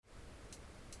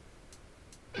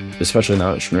especially in the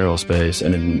entrepreneurial space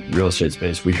and in real estate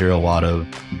space, we hear a lot of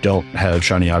don't have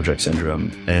shiny object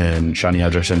syndrome, and shiny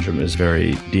object syndrome is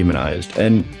very demonized.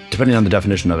 And depending on the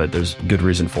definition of it, there's good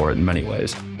reason for it in many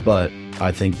ways. But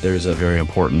I think there's a very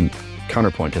important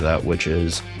counterpoint to that, which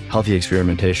is healthy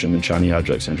experimentation and shiny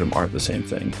object syndrome aren't the same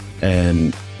thing.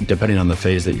 And depending on the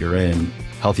phase that you're in,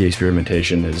 healthy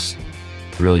experimentation is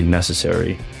really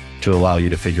necessary to allow you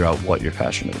to figure out what you're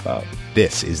passionate about.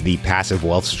 This is the Passive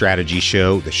Wealth Strategy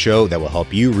Show, the show that will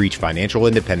help you reach financial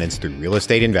independence through real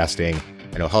estate investing,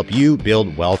 and it'll help you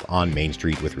build wealth on Main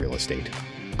Street with real estate.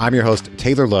 I'm your host,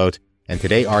 Taylor Loht, and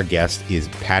today our guest is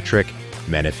Patrick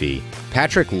Menefee.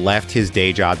 Patrick left his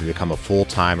day job to become a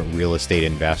full-time real estate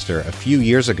investor a few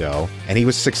years ago, and he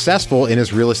was successful in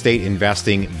his real estate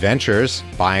investing ventures,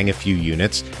 buying a few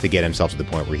units to get himself to the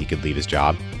point where he could leave his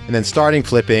job, and then starting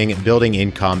flipping, building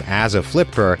income as a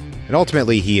flipper, and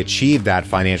ultimately he achieved that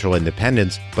financial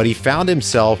independence, but he found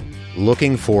himself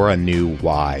looking for a new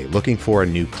why, looking for a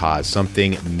new cause,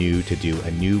 something new to do,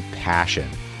 a new passion.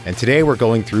 And today we're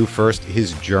going through first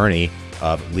his journey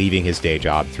of leaving his day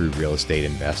job through real estate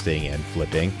investing and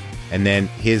flipping, and then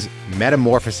his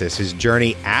metamorphosis, his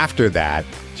journey after that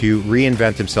to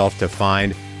reinvent himself to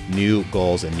find new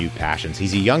goals and new passions.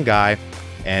 He's a young guy,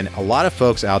 and a lot of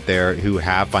folks out there who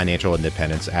have financial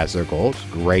independence as their goal.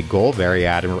 Great goal, very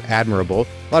admirable.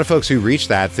 A lot of folks who reach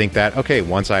that think that, okay,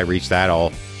 once I reach that,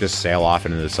 I'll just sail off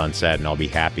into the sunset and I'll be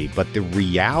happy. But the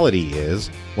reality is,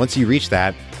 once you reach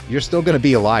that, you're still going to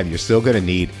be alive. You're still going to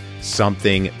need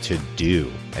something to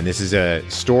do. And this is a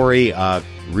story of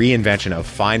reinvention, of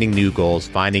finding new goals,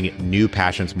 finding new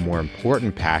passions, more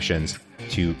important passions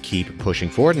to keep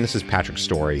pushing forward. And this is Patrick's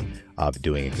story of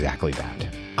doing exactly that.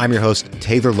 I'm your host,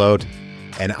 Taylor Loht,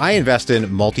 and I invest in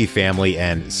multifamily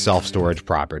and self-storage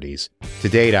properties. To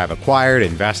date, I've acquired,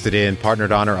 invested in,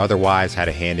 partnered on, or otherwise had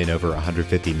a hand in over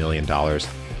 $150 million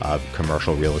of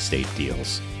commercial real estate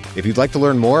deals. If you'd like to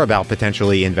learn more about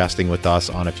potentially investing with us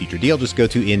on a future deal, just go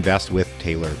to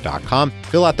investwithtaylor.com,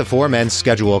 fill out the form, and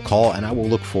schedule a call, and I will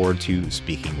look forward to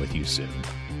speaking with you soon.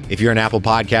 If you're an Apple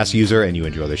Podcast user and you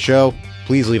enjoy the show,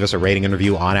 please leave us a rating and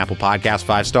review on Apple Podcasts,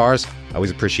 5 stars. I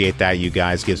always appreciate that, you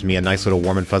guys. Gives me a nice little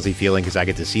warm and fuzzy feeling because I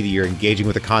get to see that you're engaging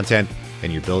with the content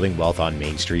and you're building wealth on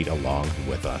Main Street along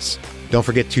with us. Don't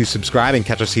forget to subscribe and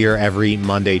catch us here every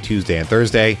Monday, Tuesday, and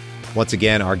Thursday. Once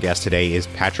again, our guest today is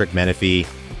Patrick Menefee.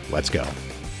 Let's go.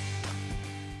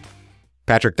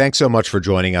 Patrick, thanks so much for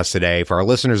joining us today. For our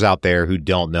listeners out there who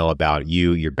don't know about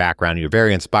you, your background, your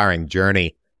very inspiring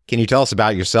journey, can you tell us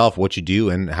about yourself, what you do,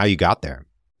 and how you got there?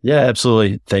 Yeah,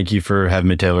 absolutely. Thank you for having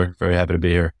me, Taylor. Very happy to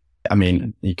be here. I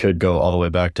mean, you could go all the way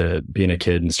back to being a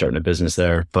kid and starting a business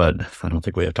there, but I don't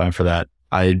think we have time for that.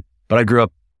 But I grew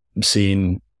up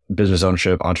seeing business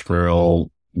ownership,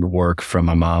 entrepreneurial work from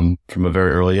my mom from a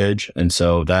very early age. And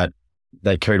so that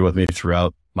carried with me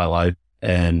throughout my life,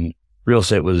 and real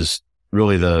estate was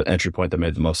really the entry point that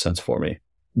made the most sense for me.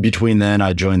 Between then,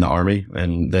 I joined the Army,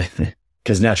 and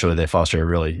because naturally they foster a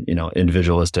really,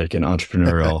 individualistic and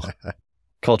entrepreneurial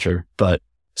culture. But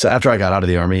so after I got out of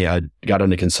the Army, I got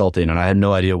into consulting, and I had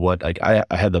no idea I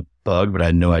had the bug, but I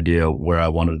had no idea where I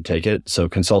wanted to take it. So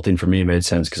consulting for me made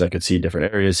sense because I could see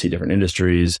different areas, see different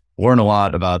industries, learn a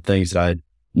lot about things that I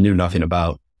knew nothing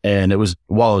about. And it was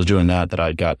while I was doing that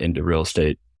I got into real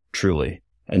estate truly.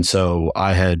 And so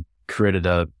I had created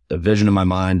a vision in my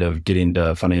mind of getting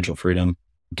to financial freedom,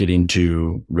 getting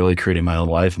to really creating my own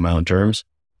life, my own terms,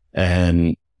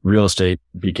 and real estate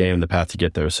became the path to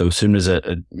get there. So as soon as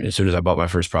I bought my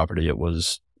first property, it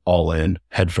was all in,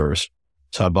 head first.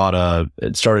 So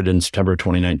it started in September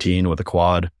 2019 with a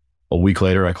quad. A week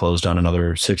later, I closed on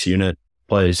another 6-unit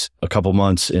place. A couple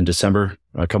months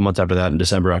after that in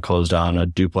December, I closed on a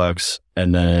duplex.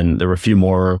 And then there were a few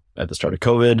more at the start of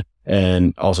COVID,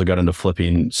 and also got into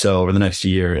flipping. So over the next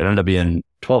year, it ended up being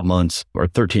 12 months or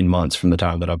 13 months from the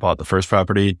time that I bought the first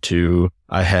property to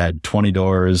I had 20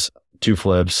 doors, 2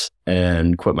 flips,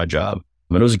 and quit my job.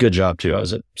 I mean, it was a good job too. I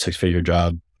was at 6-figure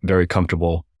job, very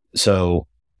comfortable. So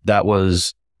that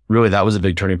was a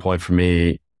big turning point for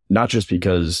me, not just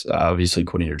because obviously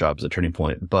quitting your job is a turning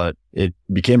point, but it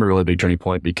became a really big turning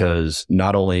point because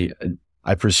not only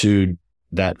I pursued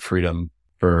that freedom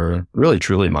for really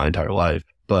truly my entire life,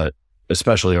 but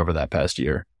especially over that past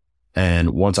year. And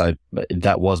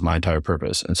that was my entire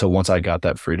purpose. And so once I got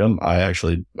that freedom, I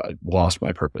lost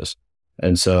my purpose.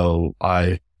 And so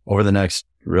over the next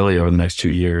 2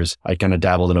 years, I kind of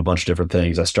dabbled in a bunch of different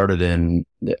things.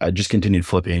 I just continued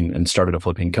flipping and started a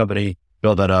flipping company,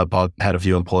 built that up, had a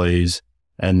few employees,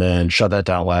 and then shut that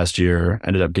down last year.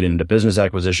 Ended up getting into business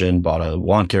acquisition, bought a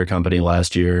lawn care company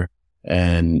last year,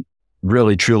 and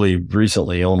really, truly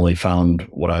recently only found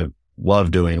what I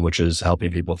love doing, which is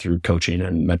helping people through coaching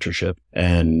and mentorship.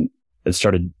 And it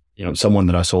started, someone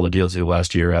that I sold a deal to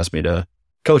last year asked me to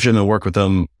coach him and work with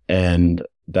him. And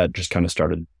that just kind of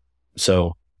started.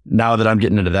 So now that I'm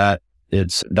getting into that,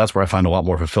 that's where I find a lot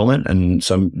more fulfillment. And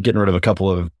so I'm getting rid of a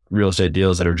couple of real estate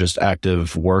deals that are just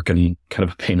active work and kind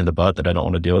of a pain in the butt that I don't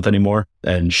want to deal with anymore,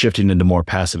 and shifting into more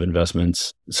passive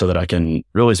investments so that I can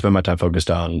really spend my time focused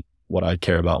on what I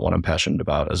care about, what I'm passionate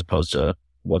about, as opposed to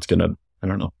what's going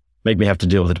to, make me have to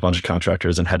deal with a bunch of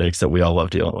contractors and headaches that we all love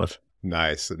dealing with.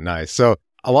 Nice. So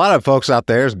a lot of folks out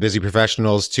there, busy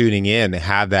professionals tuning in,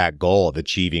 have that goal of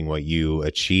achieving what you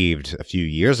achieved a few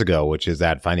years ago, which is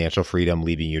that financial freedom,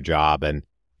 leaving your job and,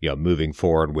 moving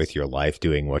forward with your life,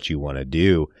 doing what you want to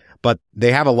do. But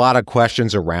they have a lot of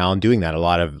questions around doing that, a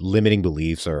lot of limiting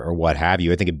beliefs or what have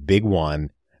you. I think a big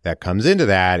one that comes into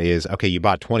that is, okay, you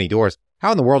bought 20 doors. How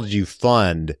in the world did you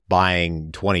fund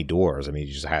buying 20 doors? I mean, did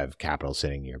you just have capital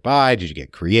sitting nearby? Did you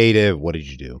get creative? What did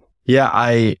you do? Yeah,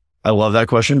 I love that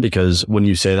question, because when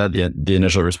you say that, the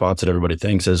initial response that everybody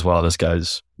thinks is, well, this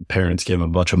guy's parents gave him a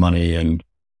bunch of money, and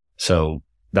so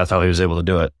that's how he was able to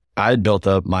do it. I built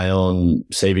up my own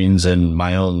savings and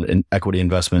my own equity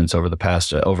investments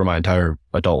over my entire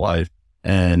adult life.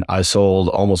 And I sold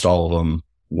almost all of them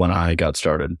when I got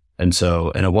started. And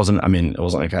it wasn't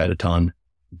like I had a ton,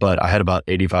 but I had about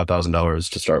 $85,000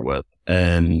 to start with,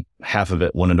 and half of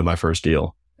it went into my first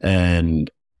deal. And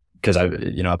because I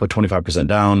put 25%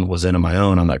 down, was in on my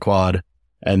own on that quad.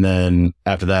 And then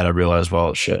after that, I realized,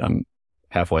 well, shit, I'm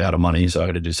halfway out of money, so I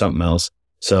got to do something else.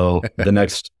 So the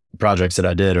next projects that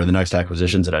I did, or the next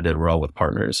acquisitions that I did, were all with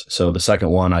partners. So the second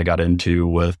one I got into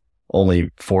with only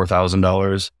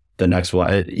 $4,000. The next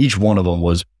one, each one of them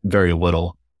was very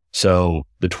little. So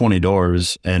the 20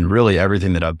 doors and really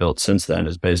everything that I've built since then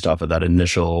is based off of that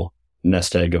initial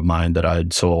nest egg of mine that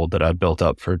I'd sold, that I built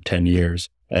up for 10 years.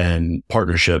 And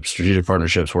strategic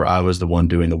partnerships where I was the one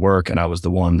doing the work, and I was the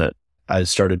one that I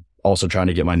started also trying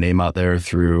to get my name out there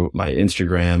through my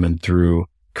Instagram and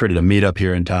created a meetup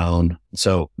here in town.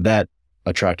 So that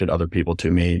attracted other people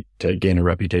to me to gain a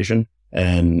reputation.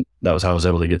 And that was how I was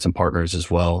able to get some partners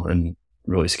as well and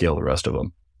really scale the rest of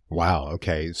them. Wow.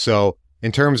 Okay. So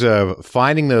in terms of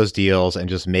finding those deals and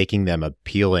just making them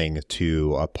appealing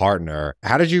to a partner,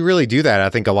 how did you really do that? I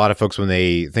think a lot of folks, when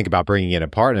they think about bringing in a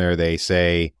partner, they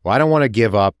say, well, I don't want to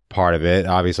give up part of it.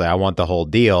 Obviously, I want the whole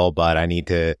deal, but I need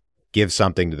to give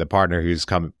something to the partner who's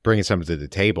bringing something to the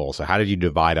table. So how did you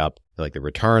divide up like the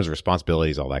returns,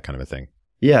 responsibilities, all that kind of a thing?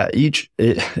 Yeah,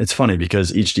 it's funny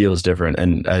because each deal is different.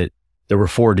 And there were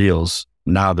 4 deals.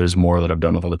 Now there's more that I've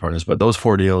done with other partners, but those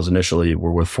 4 deals initially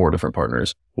were with 4 different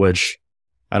partners, which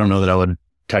I don't know that I would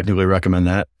technically recommend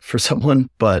that for someone,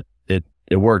 but it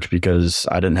worked because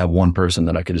I didn't have one person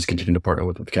that I could just continue to partner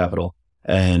with capital.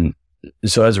 And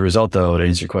so as a result, though, to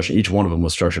answer your question, each one of them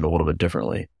was structured a little bit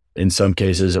differently. In some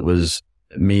cases, it was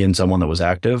me and someone that was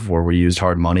active, where we used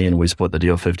hard money and we split the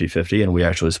deal 50-50, and we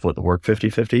actually split the work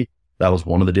 50-50. That was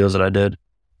one of the deals that I did.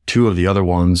 2 of the other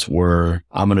ones were,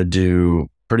 I'm going to do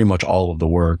pretty much all of the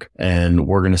work, and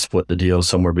we're going to split the deal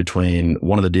somewhere between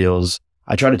one of the deals.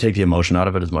 I try to take the emotion out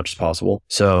of it as much as possible.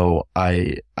 So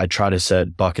I try to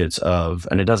set buckets of,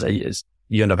 and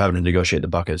you end up having to negotiate the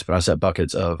buckets, but I set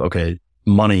buckets of, okay,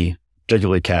 money,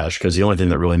 particularly cash, because the only thing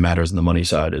that really matters on the money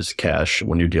side is cash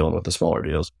when you're dealing with the smaller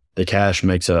deals. The cash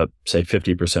makes up, say,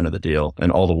 50% of the deal,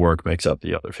 and all the work makes up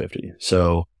the other 50.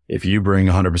 So if you bring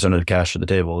 100% of the cash to the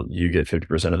table, you get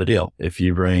 50% of the deal.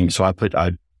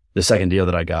 The second deal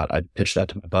that I got, I pitched that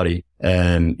to my buddy,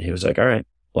 and he was like, all right,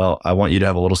 well, I want you to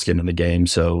have a little skin in the game.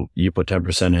 So you put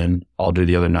 10% in, I'll do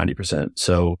the other 90%.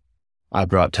 So I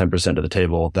brought 10% to the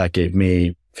table. That gave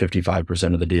me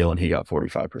 55% of the deal, and he got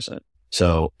 45%.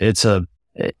 So at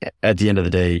the end of the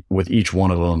day, with each one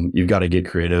of them, you've got to get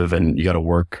creative, and you got to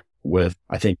work with,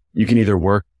 I think you can either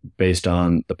work based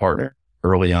on the partner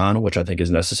early on, which I think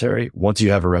is necessary. Once you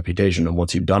have a reputation and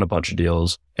once you've done a bunch of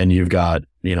deals and you've got,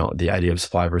 the idea of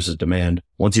supply versus demand,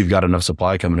 once you've got enough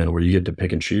supply coming in where you get to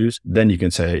pick and choose, then you can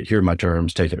say, here are my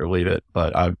terms, take it or leave it.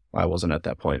 But I wasn't at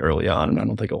that point early on, and I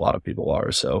don't think a lot of people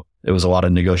are. So it was a lot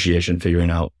of negotiation,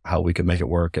 figuring out how we could make it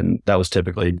work. And that was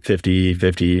typically 50,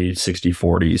 50, 60,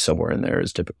 40, somewhere in there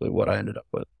is typically what I ended up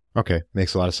with. Okay.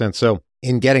 Makes a lot of sense. So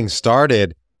in getting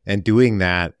started and doing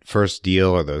that first deal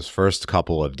or those first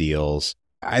couple of deals,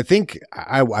 I think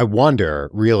I wonder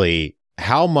really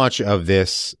how much of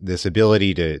this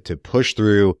ability to push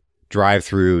through, drive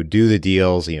through, do the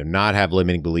deals, not have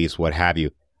limiting beliefs, what have you,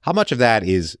 how much of that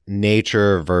is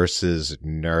nature versus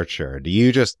nurture?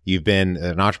 You've been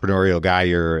an entrepreneurial guy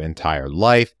your entire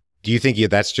life. Do you think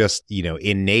that's just,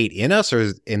 innate in us,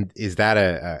 or is that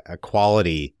a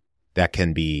quality that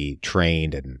can be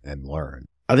trained and learned?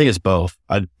 I think it's both.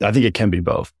 I think it can be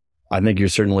both. I think you're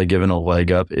certainly given a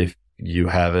leg up if you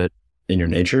have it in your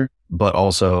nature, but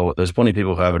also there's plenty of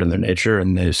people who have it in their nature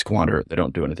and they squander it. They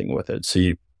don't do anything with it. So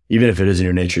even if it is in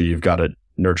your nature, you've got to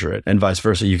nurture it, and vice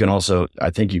versa. You can also, I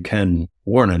think you can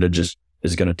learn it. It just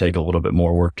is going to take a little bit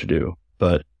more work to do.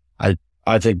 But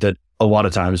I think that a lot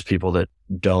of times people that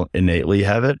don't innately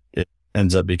have it, it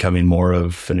ends up becoming more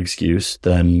of an excuse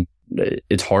than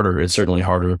it's harder. It's certainly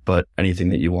harder, but anything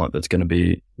that you want that's going to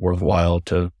be worthwhile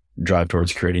to drive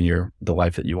towards creating the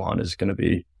life that you want is going to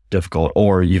be difficult,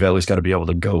 or you've at least got to be able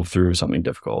to go through something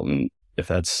difficult. And if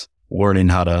that's learning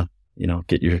how to,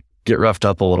 get roughed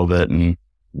up a little bit and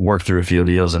work through a few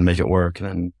deals and make it work,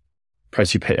 then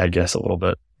price you pay, I guess, a little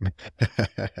bit.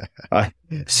 I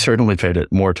certainly paid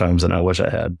it more times than I wish I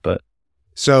had, but.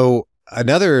 So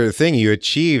another thing you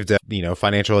achieved,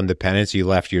 financial independence, you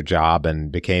left your job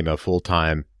and became a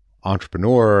full-time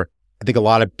entrepreneur. I think a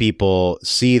lot of people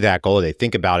see that goal, they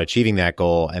think about achieving that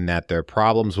goal, and that their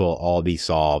problems will all be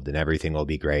solved and everything will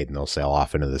be great and they'll sail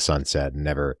off into the sunset and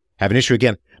never have an issue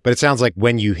again. But it sounds like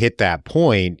when you hit that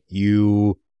point,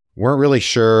 you weren't really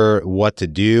sure what to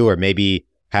do, or maybe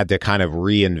had to kind of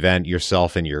reinvent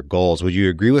yourself and your goals. Would you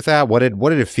agree with that? What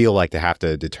did it feel like to have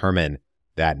to determine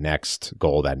that next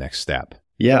goal, that next step?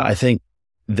 Yeah, I think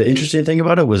the interesting thing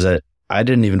about it was that I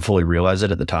didn't even fully realize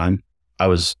it at the time. I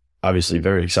was obviously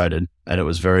very excited, and it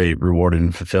was very rewarding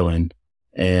and fulfilling.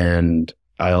 And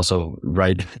I also,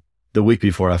 right the week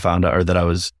before I found out, or that I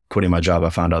was quitting my job, I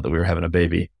found out that we were having a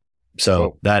baby.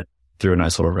 So that threw a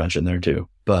nice little wrench in there too.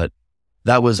 But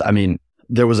that was,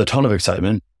 there was a ton of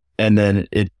excitement. And then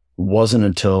it wasn't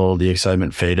until the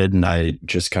excitement faded and I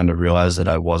just kind of realized that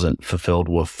I wasn't fulfilled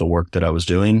with the work that I was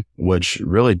doing, which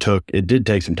really did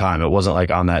take some time. It wasn't like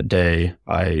on that day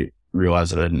I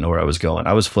realized that I didn't know where I was going.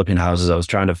 I was flipping houses. I was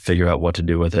trying to figure out what to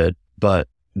do with it. But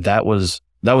that was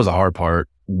the hard part.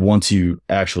 Once you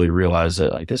actually realize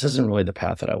that, like, this isn't really the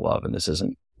path that I love and this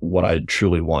isn't what I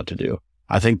truly want to do.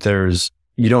 I think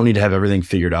you don't need to have everything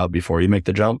figured out before you make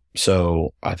the jump.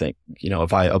 So I think,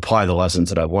 if I apply the lessons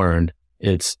that I've learned,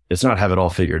 it's not have it all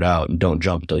figured out and don't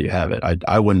jump until you have it.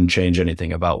 I wouldn't change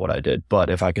anything about what I did, but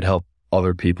if I could help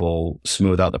other people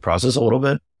smooth out the process a little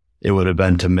bit, it would have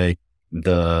been to make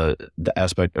the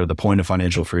aspect or the point of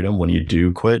financial freedom when you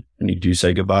do quit and you do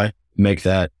say goodbye, make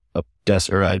that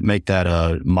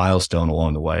a milestone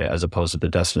along the way, as opposed to the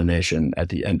destination at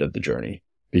the end of the journey.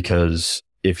 Because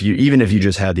even if you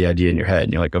just had the idea in your head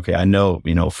and you're like, okay, I know,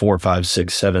 4, 5,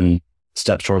 6, 7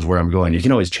 steps towards where I'm going, you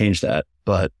can always change that.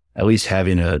 But at least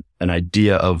having an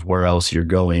idea of where else you're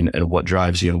going and what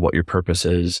drives you and what your purpose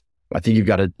is, I think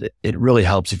it really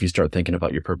helps if you start thinking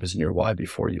about your purpose and your why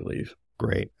before you leave.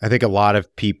 Great. I think a lot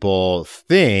of people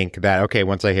think that, okay,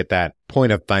 once I hit that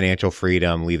point of financial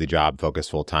freedom, leave the job, focus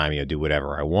full time, do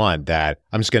whatever I want, that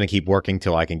I'm just going to keep working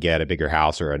till I can get a bigger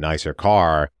house or a nicer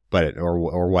car,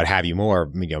 or what have you,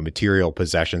 more, material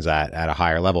possessions at a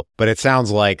higher level. But it sounds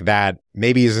like that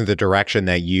maybe isn't the direction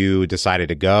that you decided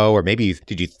to go, or maybe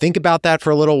did you think about that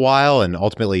for a little while and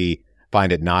ultimately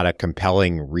find it not a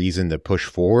compelling reason to push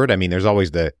forward? There's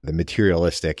always the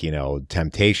materialistic,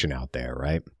 temptation out there,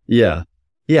 right? Yeah.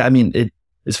 Yeah.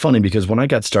 It's funny because when I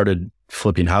got started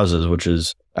flipping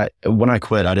houses, when I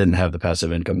quit, I didn't have the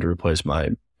passive income to replace my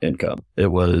income.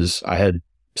 I had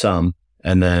some,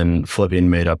 and then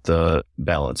flipping made up the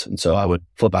balance. And so I would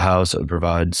flip a house, it would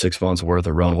provide 6 months worth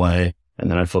of runway, and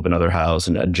then I'd flip another house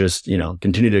and I'd just,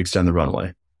 continue to extend the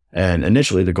runway. And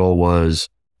initially the goal was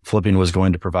flipping was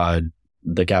going to provide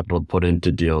the capital to put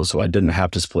into deals. So I didn't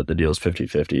have to split the deals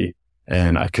 50-50,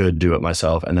 and I could do it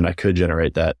myself, and then I could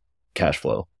generate that cash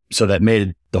flow. So that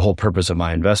made the whole purpose of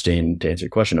my investing, to answer your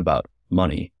question, about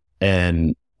money.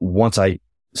 And once I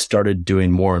started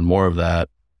doing more and more of that,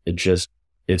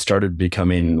 it started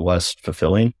becoming less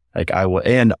fulfilling. Not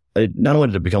only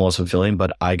did it become less fulfilling,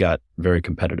 but I got very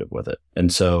competitive with it.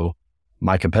 And so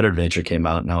my competitive nature came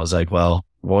out, and I was like, well,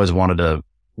 I've always wanted to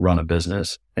run a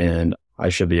business and I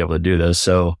should be able to do this.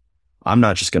 So I'm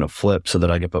not just going to flip so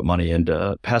that I can put money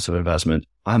into passive investment.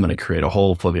 I'm going to create a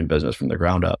whole flipping business from the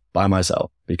ground up by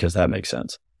myself, because that makes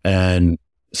sense. And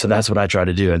so that's what I try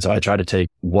to do. And so I try to take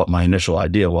what my initial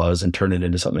idea was and turn it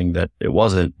into something that it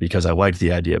wasn't, because I liked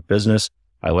the idea of business.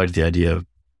 I liked the idea of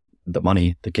the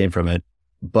money that came from it,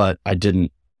 but I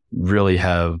didn't really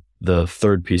have the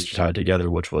third piece to tie it together,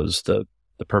 which was the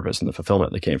purpose and the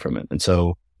fulfillment that came from it. And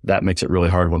so that makes it really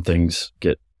hard when things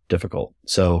get difficult.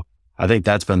 So I think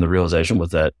that's been the realization, was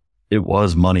that it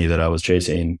was money that I was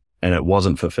chasing and it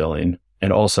wasn't fulfilling.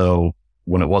 And also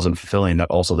when it wasn't fulfilling, that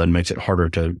also then makes it harder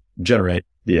to generate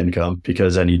the income,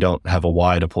 because then you don't have a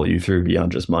why to pull you through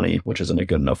beyond just money, which isn't a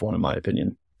good enough one in my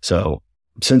opinion. So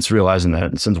since realizing that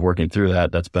and since working through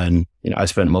that, that's been, I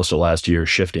spent most of last year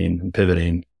shifting and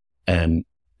pivoting, and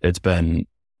it's been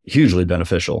hugely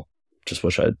beneficial. Just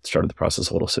wish I had started the process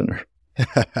a little sooner.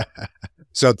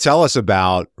 So tell us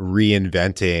about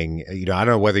reinventing. I don't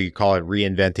know whether you call it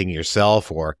reinventing yourself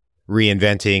or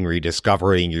reinventing,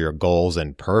 rediscovering your goals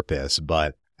and purpose,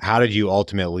 but how did you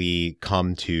ultimately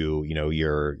come to,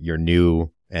 your new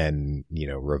and,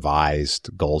 revised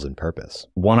goals and purpose?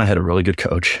 One, I had a really good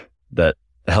coach that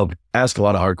helped ask a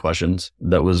lot of hard questions.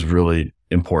 That was really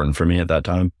important for me at that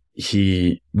time.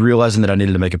 He realizing that I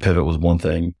needed to make a pivot was one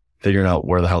thing. Figuring out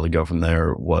where the hell to go from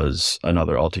there was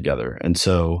another altogether. And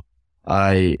so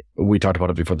we talked about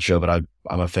it before the show, but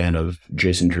I'm a fan of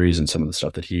Jason Trees and some of the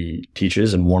stuff that he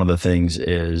teaches. And one of the things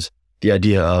is the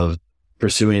idea of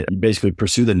basically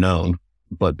pursue the known,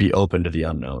 but be open to the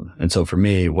unknown. And so for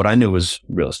me, what I knew was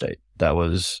real estate. That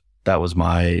was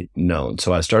my known.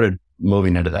 So I started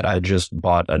moving into that. I just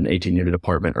bought an 18-unit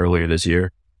apartment earlier this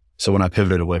year. So when I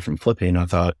pivoted away from flipping, I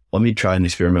thought, let me try and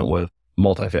experiment with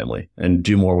multifamily and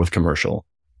do more with commercial.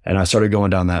 And I started going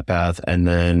down that path. And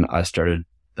then I started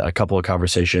a couple of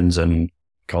conversations, and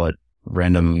call it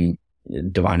random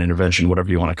divine intervention, whatever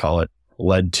you want to call it,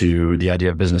 led to the idea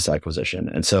of business acquisition.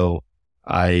 And so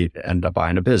I ended up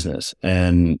buying a business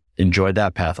and enjoyed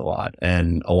that path a lot.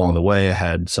 And along the way, I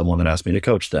had someone that asked me to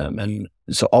coach them. And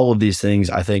so all of these things,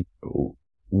 I think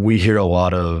we hear a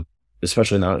lot of,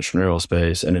 especially in the entrepreneurial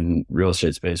space and in real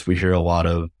estate space, we hear a lot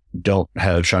of don't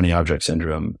have shiny object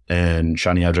syndrome. And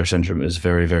shiny object syndrome is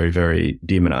very, very, very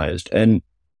demonized. And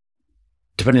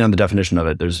depending on the definition of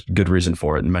it, there's good reason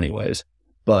for it in many ways.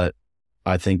 But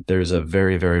I think there's a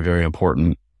very, very, very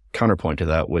important counterpoint to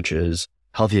that, which is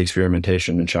healthy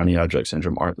experimentation and shiny object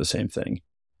syndrome aren't the same thing.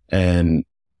 And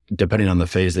depending on the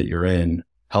phase that you're in,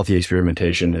 healthy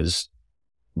experimentation is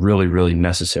really, really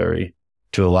necessary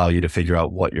to allow you to figure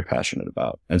out what you're passionate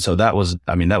about. And so that was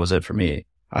it for me.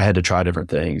 I had to try different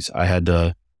things. I had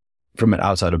to, from an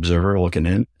outside observer looking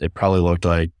in, it probably looked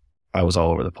like I was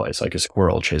all over the place, like a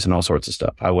squirrel chasing all sorts of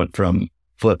stuff. I went from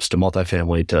flips to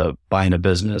multifamily to buying a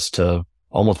business to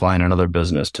almost buying another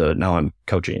business to now I'm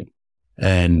coaching.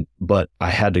 But I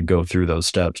had to go through those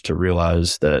steps to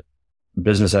realize that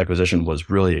business acquisition was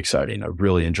really exciting. I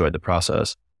really enjoyed the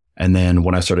process. And then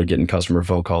when I started getting customer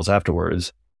phone calls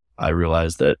afterwards, I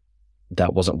realized that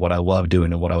that wasn't what I loved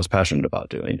doing and what I was passionate about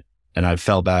doing. And I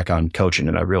fell back on coaching,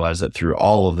 and I realized that through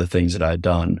all of the things that I had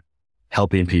done,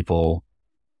 helping people,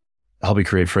 helping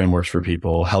create frameworks for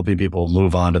people, helping people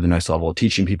move on to the next level,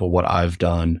 teaching people what I've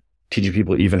done, teaching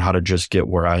people even how to just get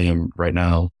where I am right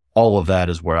now. All of that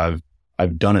is where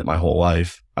I've done it my whole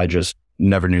life. I just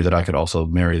never knew that I could also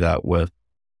marry that with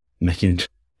making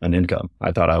an income.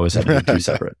 I thought I always had to be two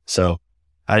separate. So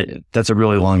that's a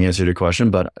really long answer to your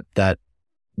question, but that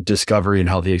discovery and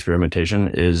healthy experimentation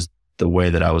is the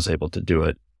way that I was able to do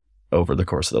it over the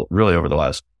course of over the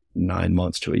last 9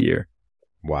 months to a year.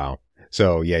 Wow.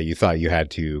 So yeah, you thought you had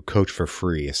to coach for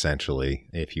free, essentially,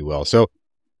 if you will. So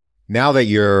now that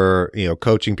you're,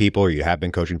 coaching people, or you have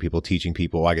been coaching people, teaching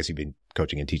people, I guess you've been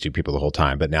coaching and teaching people the whole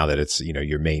time, but now that it's,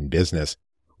 your main business,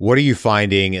 what are you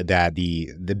finding that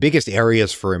the biggest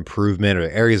areas for improvement, or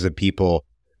areas that people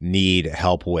need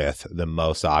help with the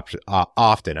most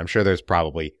often? I'm sure there's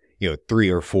probably, 3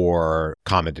 or 4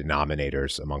 common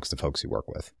denominators amongst the folks you work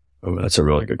with. Oh, that's a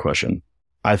really good question.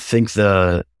 I think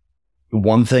the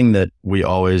one thing that we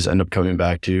always end up coming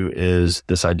back to is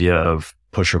this idea of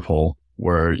push or pull,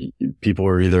 where people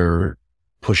are either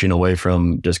pushing away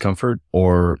from discomfort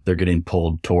or they're getting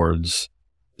pulled towards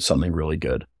something really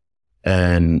good.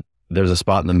 And there's a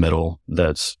spot in the middle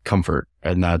that's comfort,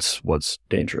 and that's what's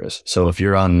dangerous. So if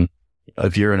you're in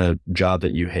a job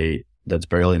that you hate, that's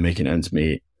barely making ends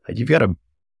meet, like you got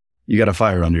a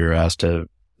fire under your ass to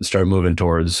start moving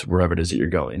towards wherever it is that you're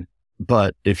going.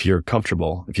 But if you're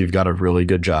comfortable, if you've got a really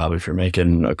good job, if you're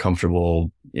making a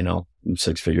comfortable,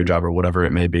 6-figure job or whatever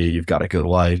it may be, you've got a good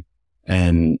life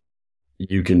and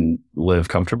you can live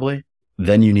comfortably,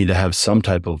 then you need to have some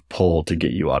type of pull to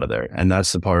get you out of there. And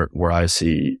that's the part where I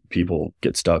see people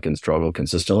get stuck and struggle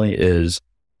consistently, is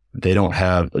they don't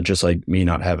have, just like me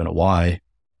not having a why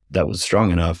that was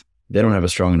strong enough, they don't have a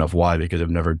strong enough why because they've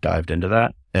never dived into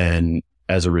that. And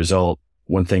as a result,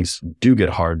 when things do get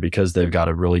hard, because they've got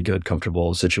a really good,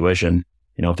 comfortable situation,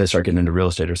 if they start getting into real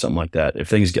estate or something like that, if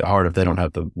things get hard, if they don't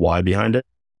have the why behind it,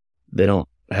 they don't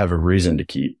have a reason to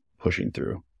keep pushing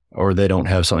through, or they don't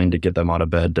have something to get them out of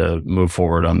bed to move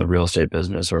forward on the real estate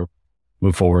business or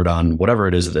move forward on whatever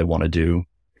it is that they want to do,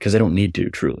 because they don't need to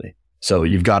truly. So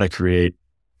you've got to create,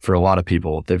 for a lot of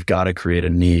people, they've got to create a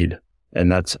need.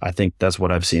 And I think that's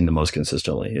what I've seen the most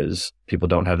consistently is people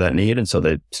don't have that need. And so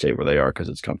they stay where they are because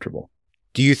it's comfortable.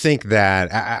 Do you think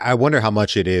that, I wonder how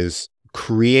much it is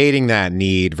creating that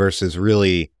need versus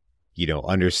really,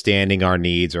 understanding our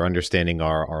needs or understanding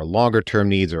our longer term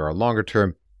needs or our longer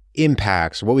term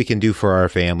impacts, what we can do for our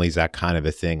families, that kind of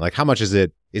a thing. Like how much is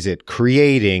it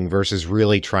creating versus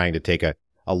really trying to take a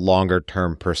longer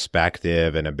term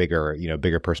perspective and a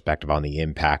bigger perspective on the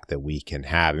impact that we can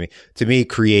have? I mean, to me,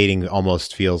 creating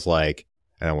almost feels like,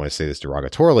 I don't want to say this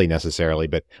derogatorily necessarily,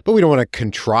 but we don't want to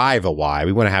contrive a why.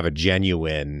 We want to have a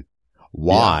genuine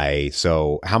why. Yeah.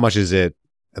 So how much is it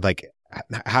like,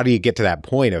 how do you get to that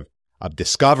point of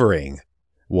discovering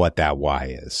what that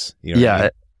why is? You know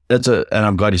what I mean? And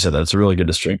I'm glad you said that. It's a really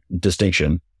good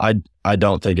distinction. I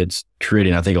don't think it's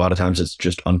creating. I think a lot of times it's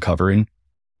just uncovering.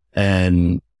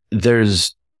 And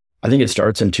I think it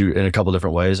starts in a couple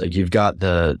different ways. Like you've got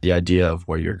the idea of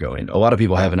where you're going. A lot of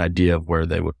people have an idea of where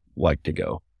they would like to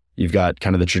go. You've got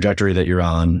kind of the trajectory that you're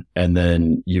on, and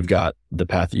then you've got the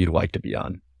path that you'd like to be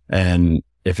on. And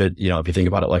if you think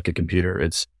about it like a computer,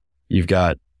 you've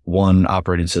got one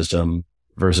operating system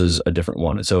versus a different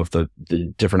one. And so if the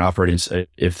different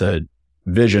if the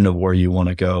vision of where you want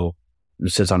to go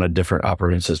sits on a different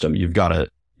operating system, you've got to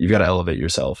elevate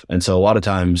yourself. And so a lot of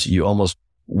times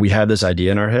we have this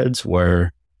idea in our heads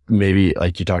where maybe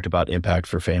like you talked about impact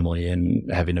for family and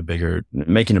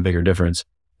making a bigger difference.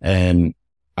 And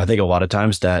I think a lot of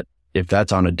times that if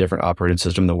that's on a different operating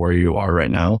system than where you are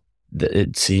right now,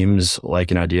 it seems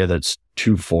like an idea that's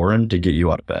too foreign to get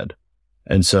you out of bed.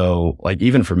 And so like,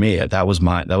 even for me, that was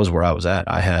where I was at.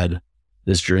 I had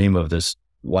this dream of this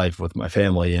life with my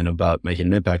family and about making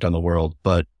an impact on the world,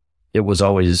 but it was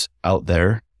always out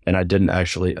there. And I didn't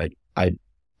actually,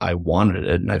 I wanted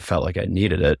it and I felt like I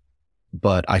needed it,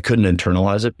 but I couldn't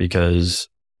internalize it because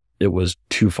it was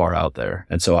too far out there.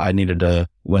 And so I needed to,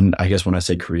 when I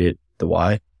say create the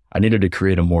why, I needed to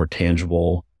create a more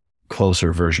tangible,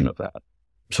 closer version of that.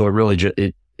 So it really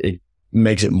it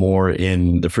makes it more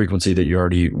in the frequency that you're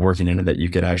already working in and that you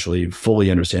can actually fully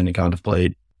understand and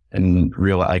contemplate and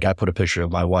realize. Like I put a picture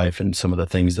of my wife and some of the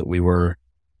things that we were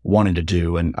wanting to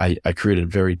do. And I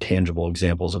created very tangible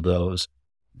examples of those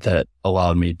that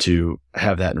allowed me to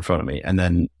have that in front of me. And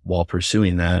then while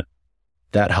pursuing that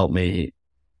helped me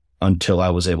until I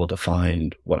was able to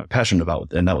find what I'm passionate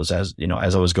about. And that was as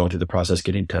I was going through the process,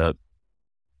 getting to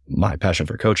my passion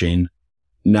for coaching.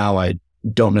 Now I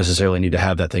don't necessarily need to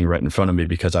have that thing right in front of me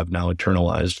because I've now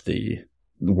internalized the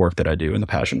work that I do and the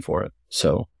passion for it.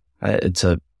 So it's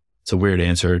a weird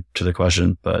answer to the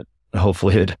question, but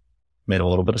hopefully it made a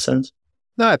little bit of sense.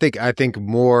 No, I think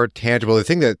more tangible. The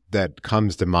thing that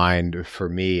comes to mind for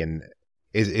me and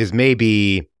is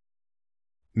maybe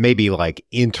like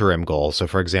interim goals. So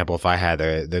for example, if I had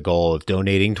the goal of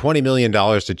donating $20 million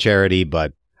to charity,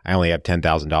 but I only have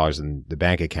 $10,000 in the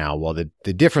bank account. Well,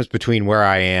 the difference between where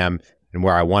I am and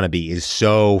where I want to be is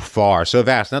so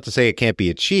vast. Not to say it can't be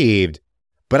achieved,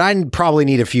 but I probably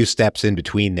need a few steps in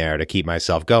between there to keep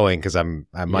myself going because I'm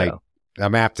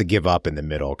apt to give up in the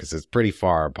middle because it's pretty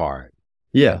far apart.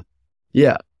 Yeah.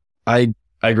 I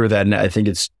agree with that. And I think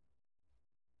it's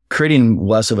creating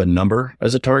less of a number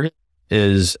as a target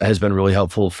has been really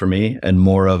helpful for me, and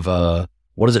more of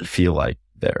what does it feel like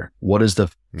there? What is the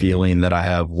feeling that I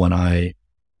have when I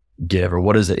give, or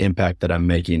what is the impact that I'm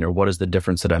making, or what is the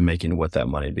difference that I'm making with that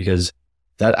money? Because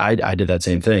that I did that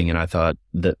same thing, and I thought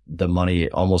that the money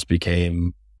almost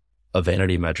became a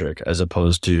vanity metric as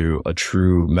opposed to a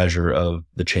true measure of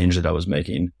the change that I was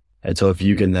making. And so if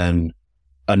you can then,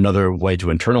 another way to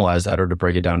internalize that or to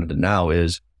break it down into now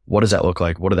is, what does that look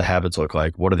like? What do the habits look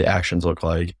like? What do the actions look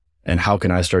like? And how can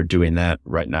I start doing that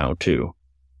right now too?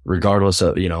 Regardless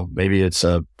of, maybe it's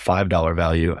a $5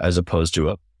 value as opposed to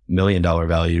 $1 million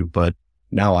value, but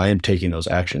now I am taking those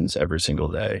actions every single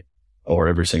day or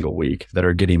every single week that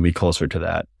are getting me closer to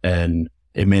that. And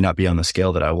it may not be on the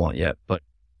scale that I want yet, but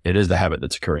it is the habit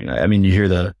that's occurring. I mean, you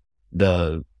hear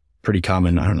the pretty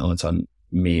common, I don't know, it's on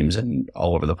memes and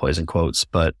all over the place in quotes,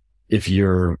 but if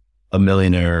you're a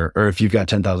millionaire, or if you've got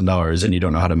 $10,000 and you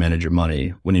don't know how to manage your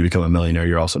money, when you become a millionaire,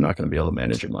 you're also not going to be able to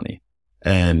manage your money.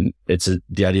 And it's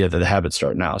the idea that the habits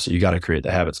start now. So you got to create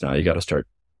the habits now. You got to start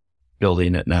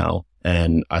building it now.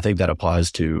 And I think that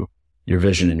applies to your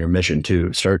vision and your mission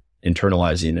too. Start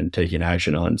internalizing and taking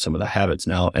action on some of the habits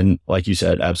now. And like you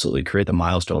said, absolutely create the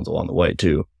milestones along the way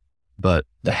too. But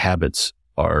the habits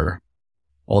are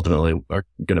ultimately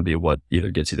going to be what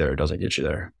either gets you there or doesn't get you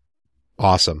there.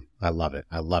 Awesome. I love it.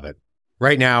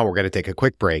 Right now, we're going to take a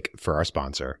quick break for our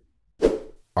sponsor.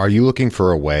 Are you looking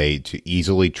for a way to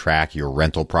easily track your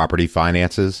rental property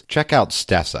finances? Check out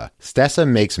Stessa. Stessa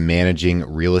makes managing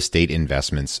real estate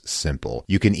investments simple.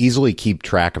 You can easily keep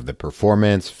track of the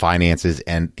performance, finances,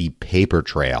 and the paper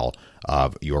trail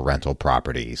of your rental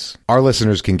properties. Our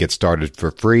listeners can get started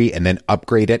for free and then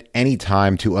upgrade at any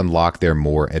time to unlock their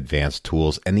more advanced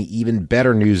tools. And the even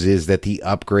better news is that the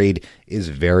upgrade is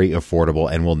very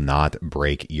affordable and will not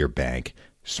break your bank.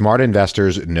 Smart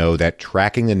investors know that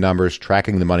tracking the numbers,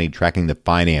 tracking the money, tracking the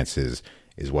finances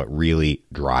is what really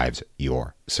drives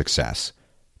your success.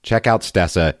 Check out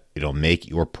Stessa. It'll make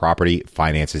your property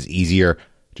finances easier.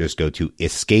 Just go to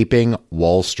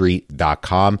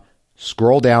escapingwallstreet.com,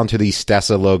 scroll down to the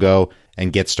Stessa logo,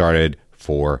 and get started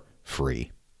for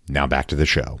free. Now back to the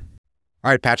show.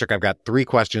 All right, Patrick, I've got 3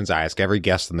 questions I ask every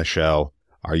guest on the show.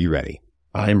 Are you ready?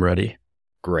 I'm ready.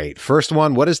 Great. First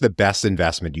one, what is the best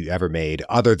investment you ever made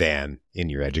other than in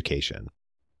your education?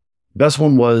 Best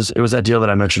one was, it was that deal that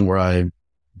I mentioned where I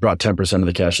brought 10% of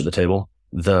the cash to the table.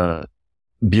 The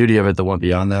beauty of it that went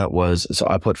beyond that was, so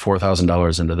I put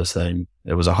 $4,000 into this thing.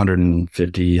 It was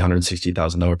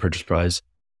 $160,000 purchase price.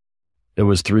 It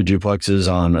was 3 duplexes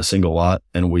on a single lot,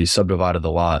 and we subdivided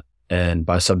the lot. And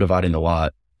by subdividing the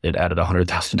lot, it added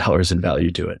 $100,000 in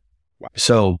value to it. Wow.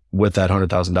 So with that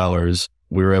 $100,000,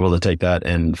 we were able to take that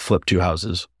and flip 2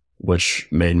 houses, which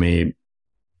made me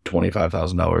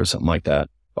 $25,000, something like that,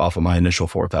 off of my initial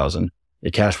 $4,000.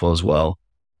 It cash flows well.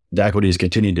 The equity has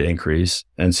continued to increase.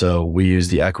 And so we use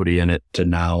the equity in it to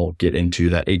now get into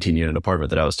that 18-unit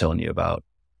apartment that I was telling you about.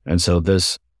 And so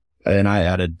and I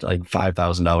added like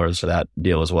 $5,000 to that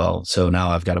deal as well. So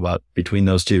now I've got between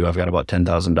those two, I've got about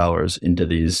 $10,000 into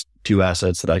these 2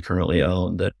 assets that I currently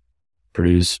own that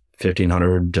produce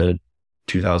 $1,500 to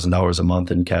 $2,000 a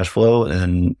month in cash flow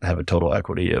and have a total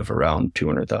equity of around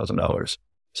 $200,000.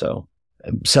 So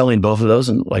selling both of those,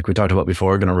 and like we talked about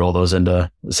before, going to roll those into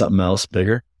something else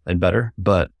bigger and better.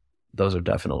 But those are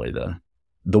definitely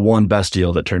the one best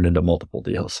deal that turned into multiple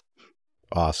deals.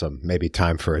 Awesome. Maybe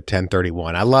time for a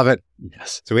 1031. I love it.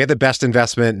 Yes. So we had the best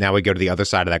investment. Now we go to the other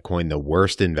side of that coin, the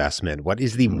worst investment. What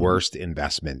is the worst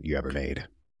investment you ever made?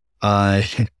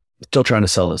 Still trying to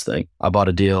sell this thing. I bought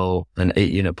a deal, an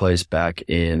 8-unit place back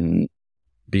in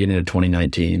beginning of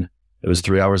 2019. It was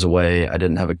 3 hours away. I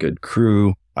didn't have a good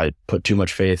crew. I put too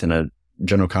much faith in a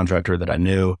general contractor that I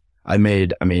knew.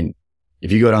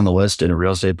 If you go down the list in a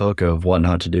real estate book of what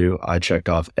not to do, I checked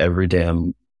off every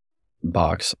damn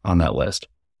box on that list.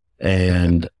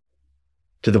 And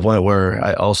to the point where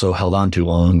I also held on too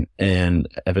long and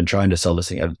have been trying to sell this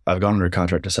thing. I've gone under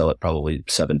contract to sell it probably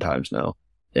 7 times now.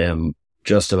 I'm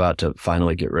just about to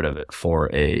finally get rid of it for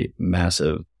a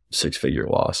massive 6-figure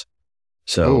loss.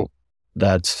 So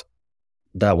that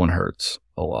one hurts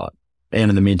a lot.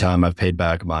 And in the meantime, I've paid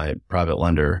back my private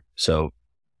lender. So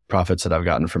profits that I've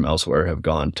gotten from elsewhere have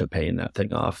gone to paying that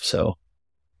thing off. So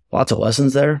lots of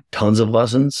lessons there, tons of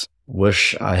lessons.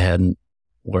 Wish I hadn't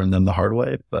learned them the hard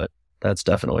way, but that's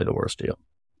definitely the worst deal.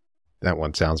 That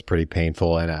one sounds pretty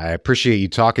painful. And I appreciate you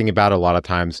talking about it. A lot of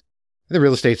times in the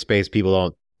real estate space, people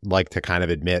don't like to kind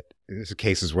of admit there's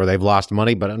cases where they've lost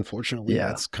money, but unfortunately,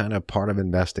 that's kind of part of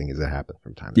investing, as it happens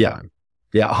from time to time.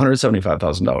 Yeah,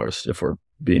 $175,000 if we're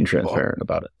being transparent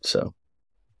about it. So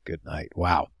good night.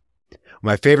 Wow.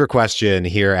 My favorite question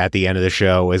here at the end of the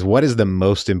show is, what is the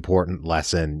most important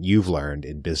lesson you've learned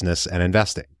in business and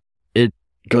investing? It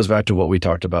goes back to what we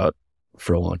talked about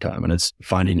for a long time, and it's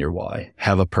finding your why.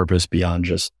 Have a purpose beyond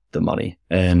just the money.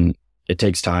 And it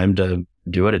takes time to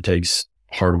do it. It takes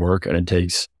hard work, and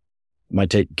might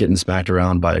take getting smacked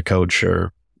around by a coach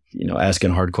or,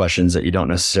 asking hard questions that you don't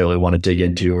necessarily want to dig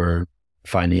into or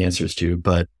find the answers to,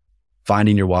 but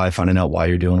finding your why, finding out why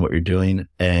you're doing what you're doing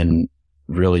and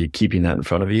really keeping that in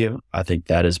front of you. I think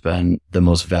that has been the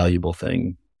most valuable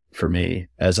thing for me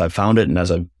as I've found it and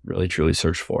as I've really truly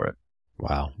searched for it.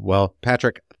 Wow. Well,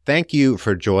 Patrick, thank you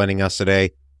for joining us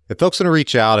today. If folks want to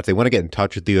reach out, if they want to get in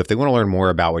touch with you, if they want to learn more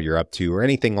about what you're up to or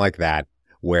anything like that,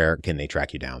 where can they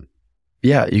track you down?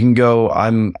 Yeah, you can go.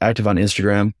 I'm active on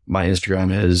Instagram. My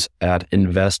Instagram is at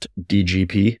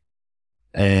investdgp.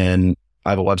 And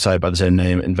I have a website by the same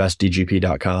name,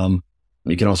 investdgp.com.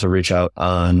 You can also reach out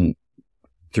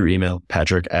through email,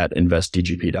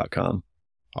 patrick@investdgp.com.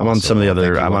 I'm on some of the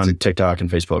other, I'm on TikTok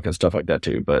and Facebook and stuff like that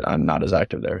too, but I'm not as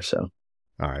active there. So.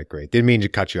 All right, great. Didn't mean to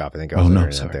cut you off. I think I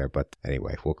was there, but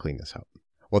anyway, we'll clean this up.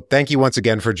 Well, thank you once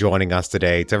again for joining us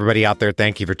today. To everybody out there,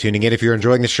 thank you for tuning in. If you're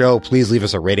enjoying the show, please leave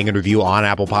us a rating and review on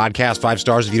Apple Podcasts. 5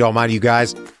 stars if you don't mind, you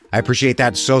guys. I appreciate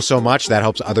that so much. That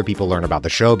helps other people learn about the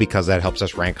show because that helps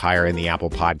us rank higher in the Apple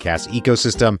Podcast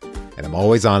ecosystem. And I'm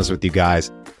always honest with you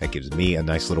guys. That gives me a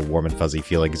nice little warm and fuzzy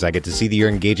feeling because I get to see that you're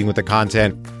engaging with the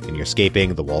content and you're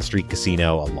escaping the Wall Street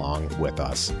casino along with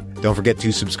us. Don't forget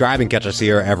to subscribe and catch us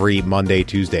here every Monday,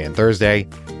 Tuesday, and Thursday.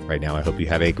 Right now, I hope you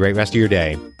have a great rest of your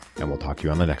day, and we'll talk to you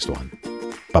on the next one.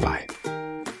 Bye-bye.